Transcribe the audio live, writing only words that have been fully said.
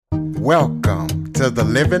Welcome to the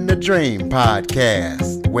Living the Dream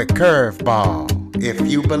podcast with Curveball. If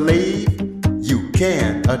you believe, you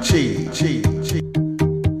can achieve.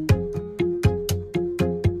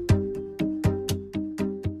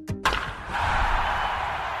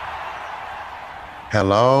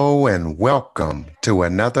 Hello and welcome to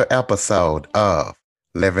another episode of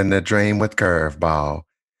Living the Dream with Curveball.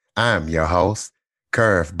 I'm your host,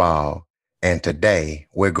 Curveball, and today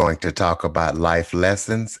we're going to talk about life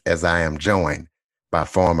lessons as I am joined by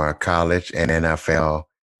former college and NFL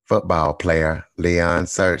football player Leon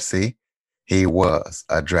Searcy. He was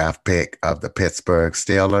a draft pick of the Pittsburgh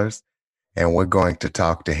Steelers, and we're going to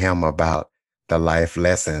talk to him about the life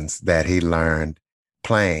lessons that he learned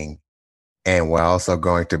playing. And we're also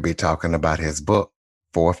going to be talking about his book,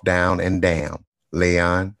 Fourth Down and Down.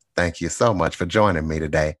 Leon, thank you so much for joining me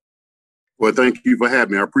today. Well, thank you for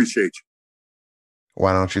having me. I appreciate you.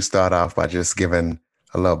 Why don't you start off by just giving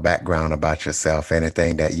a little background about yourself,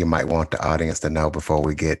 anything that you might want the audience to know before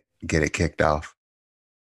we get it kicked off?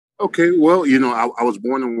 Okay, well, I was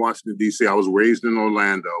born in Washington, D.C. I was raised in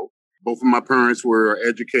Orlando. Both of my parents were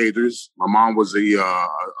educators. My mom was a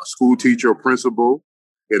school teacher, a principal,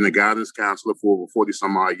 and a guidance counselor for over 40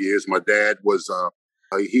 some odd years. My dad was,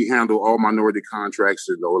 he handled all minority contracts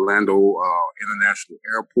at the Orlando International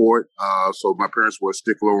Airport. So my parents were a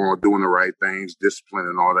stickler on doing the right things, discipline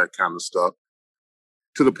and all that kind of stuff.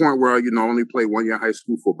 To the point where, I only played 1 year high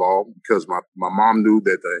school football because my mom knew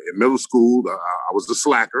that in middle school, I was the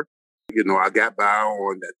slacker. I got by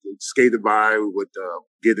on that, skated by with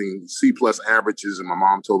getting C+ averages. And my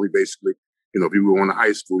mom told me basically, if you were going to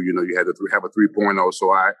high school, you had to have a 3.0.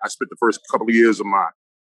 So I spent the first couple of years of my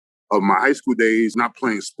high school days not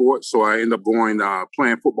playing sports. So I ended up going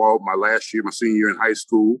playing football my last year, my senior year in high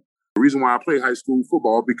school. The reason why I played high school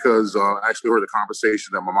football because I actually heard a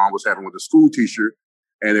conversation that my mom was having with a school teacher,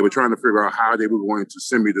 and they were trying to figure out how they were going to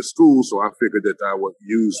send me to school. So I figured that I would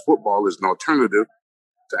use football as an alternative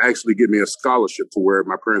to actually give me a scholarship to where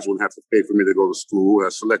my parents wouldn't have to pay for me to go to school. I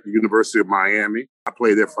selected University of Miami. I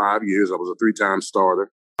played there 5 years. I was a 3-time starter.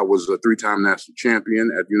 I was a 3-time national champion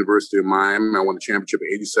at the University of Miami. I won the championship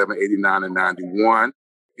in 87, 89, and 91.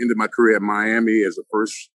 Ended my career at Miami as a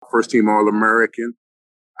first team All-American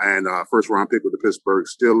and first round pick with the Pittsburgh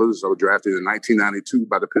Steelers. I was drafted in 1992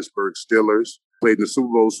 by the Pittsburgh Steelers. Played in the Super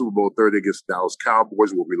Bowl 30 against the Dallas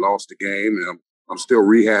Cowboys where we lost the game. And I'm still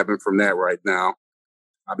rehabbing from that right now.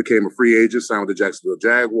 I became a free agent, signed with the Jacksonville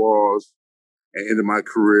Jaguars, and ended my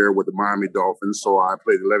career with the Miami Dolphins. So I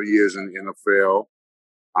played 11 years in the NFL.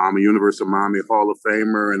 I'm a University of Miami Hall of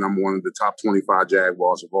Famer, and I'm one of the top 25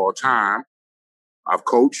 Jaguars of all time. I've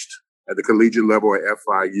coached at the collegiate level at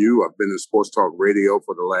FIU. I've been in sports talk radio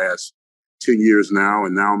for the last 10 years now,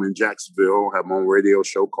 and now I'm in Jacksonville. I have my own radio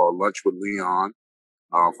show called Lunch with Leon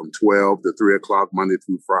from 12 to 3 o'clock Monday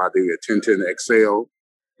through Friday at 1010 XL.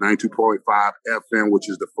 92.5 FM, which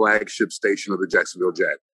is the flagship station of the Jacksonville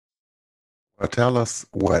Jaguars. Well, tell us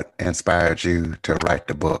what inspired you to write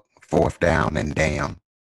the book, Fourth Down and Down.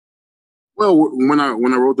 Well, when I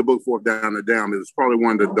wrote the book, Fourth Down and Down, it was probably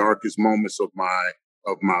one of the darkest moments of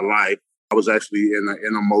my life. I was actually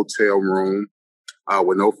in a motel room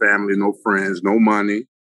with no family, no friends, no money.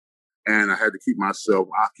 And I had to keep myself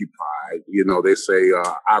occupied. They say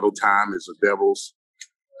idle time is the devil's.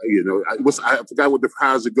 I forgot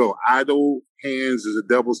how's it go? Idle hands is the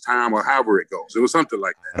devil's time, or however it goes. It was something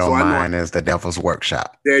like that. So mine is the devil's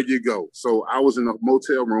workshop. There you go. So I was in a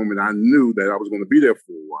motel room, and I knew that I was going to be there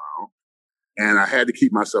for a while, and I had to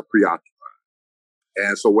keep myself preoccupied.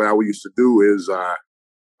 And so what I used to do is I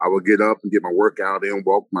would get up and get my workout in,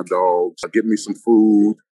 walk my dogs, get me some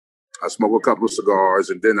food, I smoke a couple of cigars,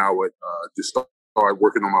 and then I would just start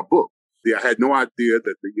working on my book. Yeah, I had no idea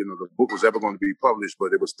that the book was ever going to be published,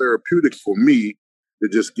 but it was therapeutic for me to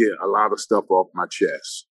just get a lot of stuff off my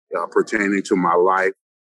chest pertaining to my life,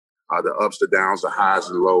 the ups, the downs, the highs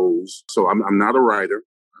and lows. So I'm not a writer.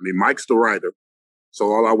 I mean, Mike's the writer. So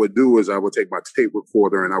all I would do is I would take my tape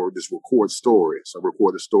recorder and I would just record stories. I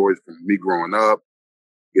recorded stories from me growing up,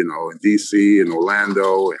 in D.C., in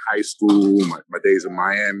Orlando, in high school, my days in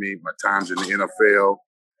Miami, my times in the NFL.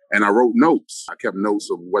 And I wrote notes. I kept notes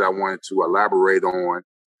of what I wanted to elaborate on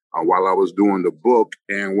while I was doing the book.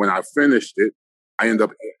 And when I finished it, I ended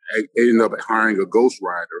up hiring a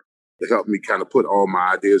ghostwriter to help me kind of put all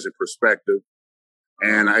my ideas in perspective.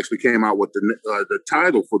 And I actually came out with the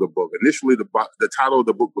title for the book. Initially, the title of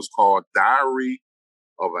the book was called Diary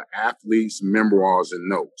of an Athlete's Memoirs and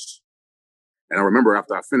Notes. And I remember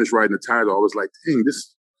after I finished writing the title, I was like, dang,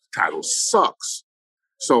 this title sucks.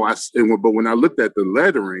 But when I looked at the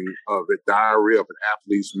lettering of it, Diary of an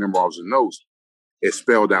Athlete's Memoirs and Notes, it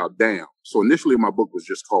spelled out damn. So initially my book was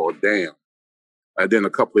just called Damn. And then a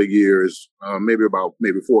couple of years, maybe 4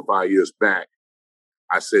 or 5 years back,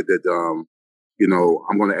 I said that, I'm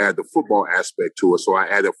going to add the football aspect to it. So I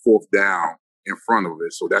added fourth down in front of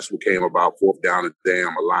it. So that's what came about, fourth down and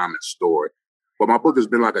damn alignment story. But my book has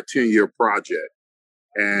been like a 10-year project.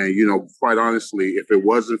 And, quite honestly, if it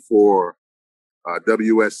wasn't for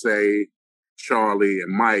WSA, Charlie,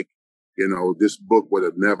 and Mike, this book would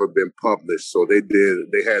have never been published. So they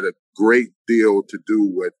had a great deal to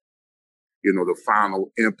do with, the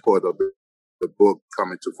final input of the book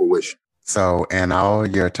coming to fruition. So in all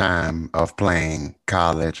your time of playing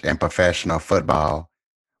college and professional football,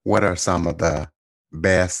 what are some of the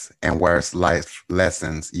best and worst life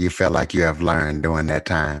lessons you feel like you have learned during that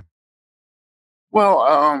time? Well,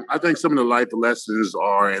 I think some of the life lessons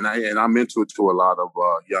are, and I mentor to a lot of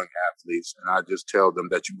young athletes, and I just tell them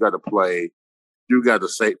that you got to play. You got to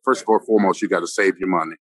save, first and foremost, you got to save your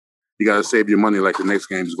money. You got to save your money like the next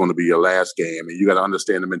game is going to be your last game. And you got to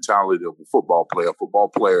understand the mentality of a football player. A football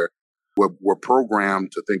player, we're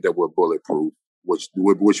programmed to think that we're bulletproof,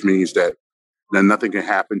 which means that nothing can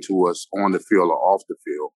happen to us on the field or off the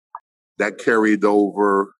field. That carried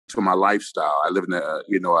over to my lifestyle. I live in a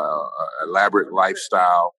elaborate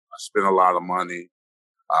lifestyle. I spent a lot of money.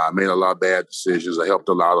 I made a lot of bad decisions. I helped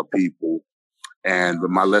a lot of people. And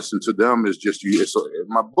my lesson to them is just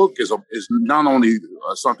my book is not only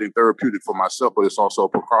something therapeutic for myself, but it's also a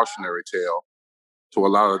precautionary tale to a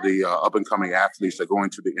lot of the up and coming athletes that go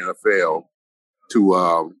into the NFL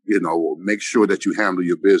to, make sure that you handle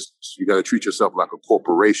your business. You got to treat yourself like a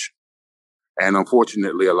corporation. And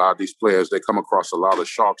unfortunately, a lot of these players, they come across a lot of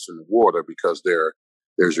sharks in the water because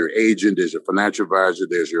there's your agent, there's your financial advisor,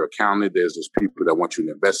 there's your accountant, there's those people that want you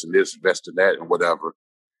to invest in this, invest in that, and whatever.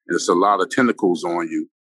 There's a lot of tentacles on you.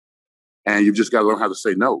 And you've just got to learn how to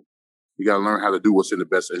say no. You got to learn how to do what's in the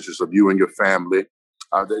best interest of you and your family.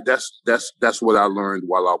 That's what I learned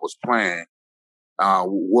while I was playing.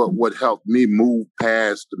 What helped me move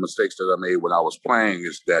past the mistakes that I made when I was playing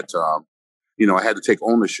is that, I had to take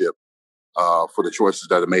ownership for the choices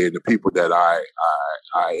that I made and the people that I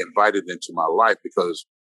invited into my life, because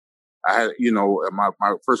I had, my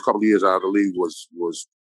first couple of years out of the league was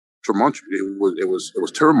tumultuous. It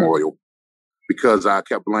was turmoil because I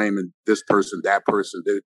kept blaming this person, that person,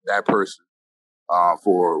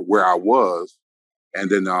 for where I was. And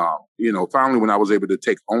then, finally, when I was able to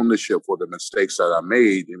take ownership for the mistakes that I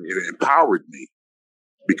made, it empowered me,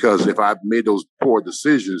 because if I made those poor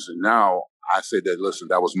decisions and now I say that, listen,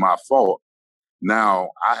 that was my fault. Now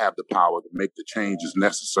I have the power to make the changes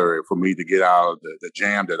necessary for me to get out of the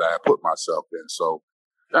jam that I put myself in. So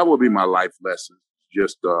that will be my life lesson.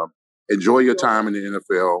 Just enjoy your time in the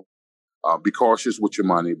NFL. Be cautious with your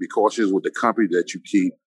money. Be cautious with the company that you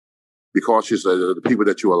keep. Be cautious of the people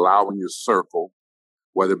that you allow in your circle,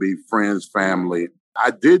 whether it be friends, family.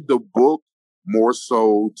 I did the book more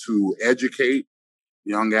so to educate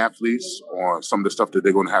young athletes on some of the stuff that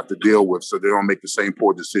they're going to have to deal with so they don't make the same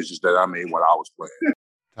poor decisions that I made when I was playing.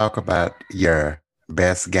 Talk about your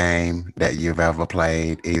best game that you've ever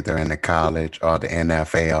played, either in the college or the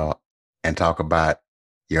NFL, and talk about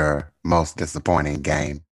your most disappointing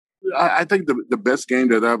game. I think the best game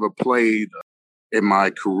that I ever played in my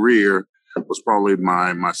career was probably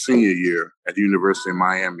my senior year at the University of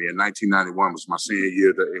Miami. In 1991 was my senior year.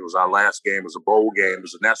 It was our last game. It was a bowl game. It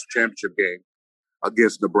was a national championship game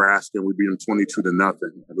against Nebraska, and we beat them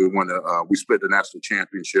 22-0. We split the national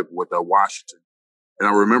championship with Washington. And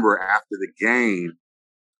I remember after the game,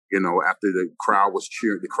 after the crowd was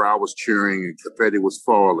cheering and confetti was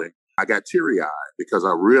falling, I got teary-eyed because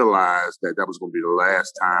I realized that was going to be the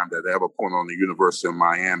last time that I ever put on the University of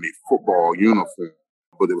Miami football uniform.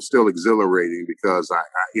 But it was still exhilarating because I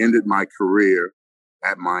ended my career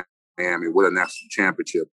at Miami with a national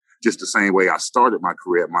championship, just the same way I started my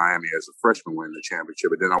career at Miami as a freshman winning the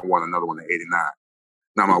championship. And then I won another one in '89.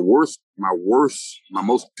 Now, my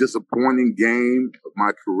most disappointing game of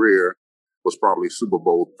my career was probably Super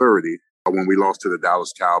Bowl 30 when we lost to the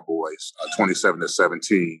Dallas Cowboys,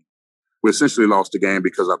 27-17. We essentially lost the game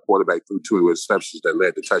because our quarterback threw 2 interceptions that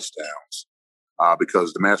led to touchdowns.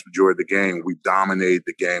 Because the vast majority of the game, we dominated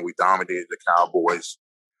the game. We dominated the Cowboys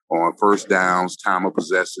on first downs, time of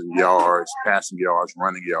possession, yards, passing yards,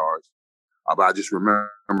 running yards. But I just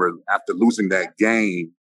remember after losing that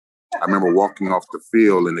game, I remember walking off the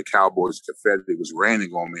field and the Cowboys confetti was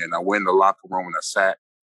raining on me. And I went in the locker room and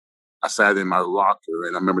I sat in my locker,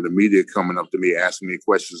 and I remember the media coming up to me asking me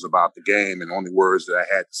questions about the game. And the only words that I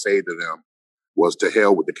had to say to them was to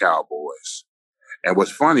hell with the Cowboys. And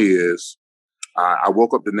what's funny is I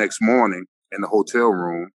woke up the next morning in the hotel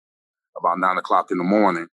room about 9 o'clock in the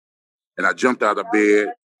morning. And I jumped out of bed.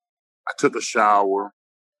 I took a shower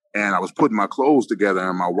and I was putting my clothes together.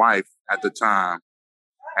 And my wife at the time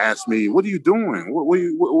asked me, "What are you doing?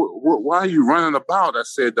 Why are you running about?" I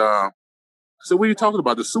said, "What are you talking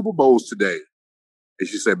about? The Super Bowl's today." And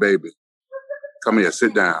she said, "Baby, come here,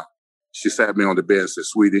 sit down." She sat me on the bed and said,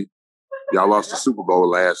 "Sweetie, y'all lost the Super Bowl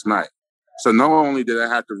last night." So not only did I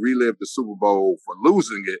have to relive the Super Bowl for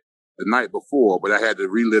losing it the night before, but I had to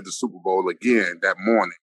relive the Super Bowl again that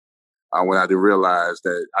morning when I did realize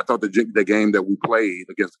that I thought the game that we played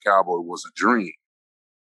against the Cowboys was a dream.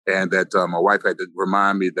 And that my wife had to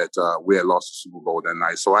remind me that we had lost the Super Bowl that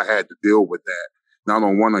night. So I had to deal with that, not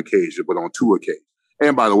on one occasion, but on two occasions.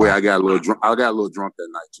 And by the way, I got a little drunk. I got a little drunk that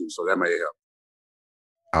night too, so that may help.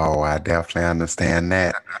 Oh, I definitely understand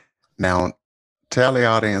that. Now, tell the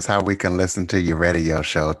audience how we can listen to your radio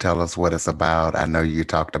show. Tell us what it's about. I know you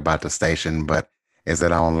talked about the station, but is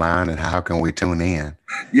it online and how can we tune in? And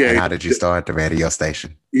Yeah, how did you start the radio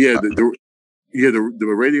station? yeah, the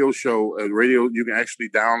radio show. Radio, you can actually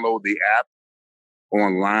download the app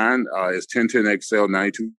online. It's 1010XL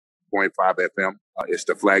 92.5 FM. It's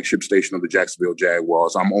the flagship station of the Jacksonville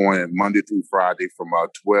Jaguars. I'm on Monday through Friday from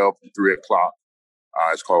 12 to 3 o'clock.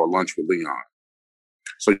 It's called Lunch with Leon.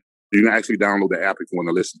 So you can actually download the app if you want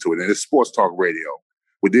to listen to it. And it's sports talk radio.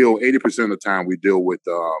 We deal 80% of the time. We deal with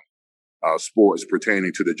sports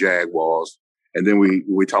pertaining to the Jaguars, and then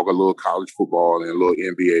we talk a little college football and a little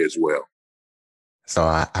NBA as well. So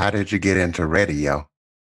how did you get into radio?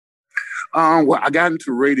 Well, I got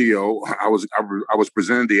into radio. I was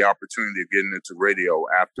presented the opportunity of getting into radio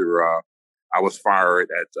after I was fired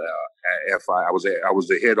at FI. I was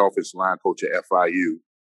the head office line coach at FIU,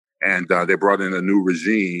 and they brought in a new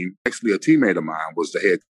regime. Actually, a teammate of mine was the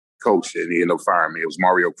head coach, and he ended up firing me. It was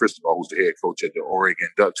Mario Cristobal, who's the head coach at the Oregon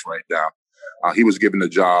Ducks right now. He was given a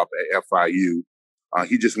job at FIU.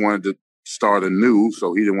 He just wanted to start anew,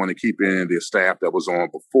 so he didn't want to keep in the staff that was on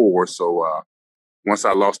before. So once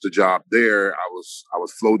I lost the job there, I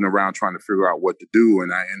was floating around trying to figure out what to do,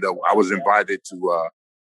 and I was invited to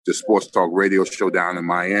the sports talk radio show down in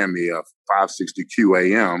Miami, 560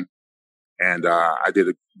 QAM. And I did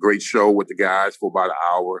a great show with the guys for about an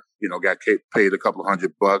hour. You know, got paid a couple of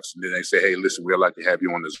 $100, and then they say, "Hey, listen, we'd like to have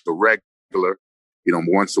you on as a regular,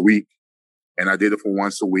 once a week." And I did it for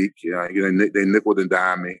once a week. They nickel and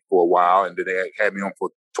dime me for a while, and then they had me on for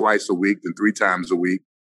twice a week, then 3 times a week.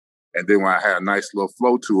 And then when I had a nice little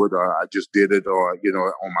flow to it, I just did it, on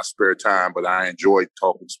my spare time. But I enjoyed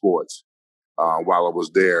talking sports while I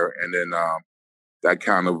was there, and then that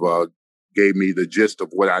kind of gave me the gist of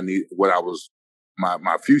what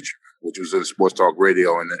my future, which was in sports talk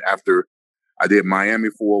radio. And then after I did Miami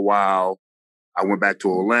for a while, I went back to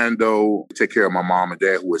Orlando to take care of my mom and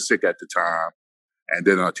dad who were sick at the time. And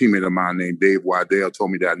then a teammate of mine named Dave Waddell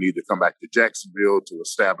told me that I needed to come back to Jacksonville to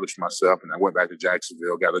establish myself. And I went back to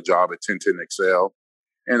Jacksonville, got a job at 1010XL.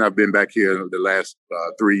 And I've been back here the last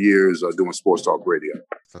 3 years doing sports talk radio.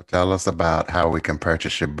 So tell us about how we can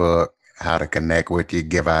purchase your book, how to connect with you,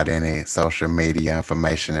 give out any social media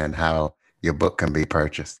information, and how your book can be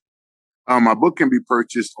purchased. My book can be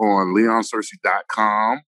purchased on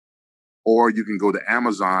leonsearcy.com, or you can go to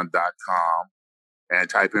amazon.com and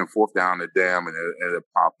type in Fourth Down the Dam, and it'll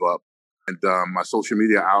pop up. And my social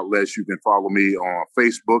media outlets, you can follow me on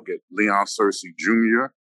Facebook at Leon Searcy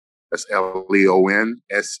Jr. That's LeonSearcy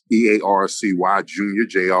Jr.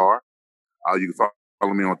 Jr. You can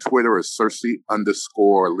follow me on Twitter at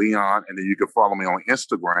Searcy_Leon. And then you can follow me on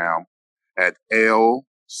Instagram at L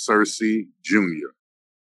Searcy Jr.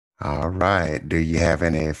 All right. Do you have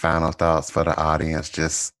any final thoughts for the audience?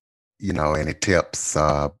 Just, any tips,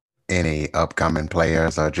 any upcoming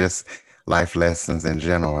players, or just life lessons in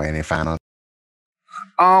general? Any final?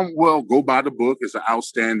 Well, go buy the book. It's an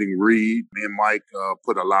outstanding read. Me and Mike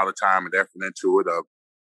put a lot of time and effort into it.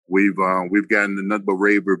 We've gotten nothing but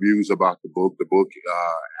rave reviews about the book. The book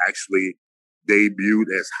actually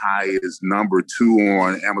debuted as high as number 2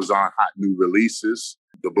 on Amazon Hot New Releases.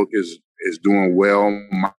 The book is doing well.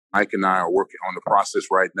 Mike and I are working on the process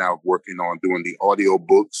right now, working on doing the audio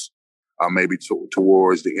books, maybe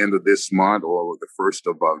towards the end of this month or the first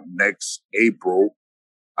of next April.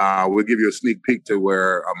 We'll give you a sneak peek to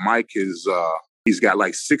where Mike is, he's got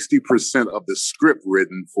like 60% of the script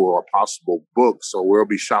written for a possible book. So we'll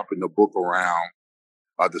be shopping the book around,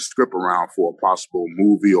 the script around for a possible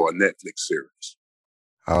movie or a Netflix series.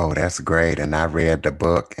 Oh, that's great. And I read the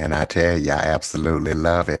book, and I tell you, I absolutely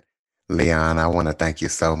love it. Leon, I want to thank you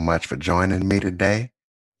so much for joining me today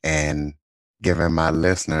and giving my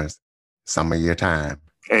listeners some of your time.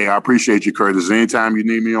 Hey, I appreciate you, Curtis. Anytime you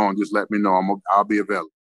need me on, just let me know. I'll be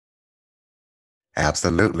available.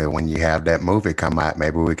 Absolutely. When you have that movie come out,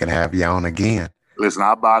 maybe we can have you on again. Listen,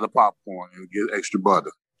 I'll buy the popcorn and get extra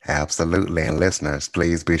butter. Absolutely. And listeners,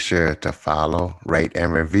 please be sure to follow, rate,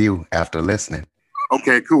 and review after listening.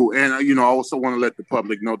 Okay, cool. And, I also want to let the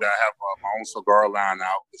public know that I have my own cigar line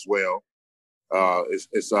out as well.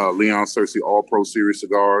 It's Leon Searcy All Pro Series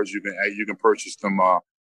cigars. You can purchase them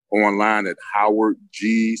online at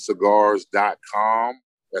howardgcigars.com.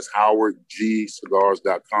 That's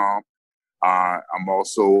howardgcigars.com. I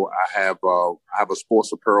have a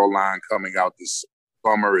sports apparel line coming out this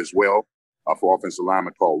summer as well for offensive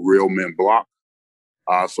linemen called Real Men Block.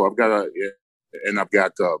 So I've got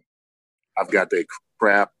a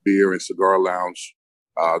craft beer and cigar lounge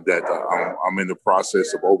that I'm in the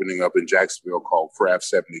process of opening up in Jacksonville called Craft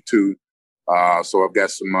 72. So I got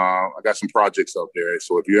some projects out there.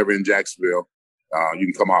 So if you're ever in Jacksonville, you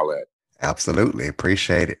can come holler at. Absolutely.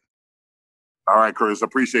 Appreciate it. All right, Curtis.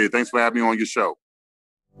 Appreciate it. Thanks for having me on your show.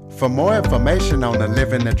 For more information on the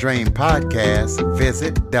Living the Dream podcast,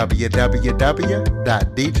 visit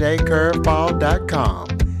www.djcurveball.com.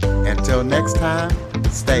 Until next time,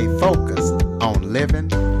 stay focused on living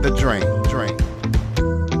the dream.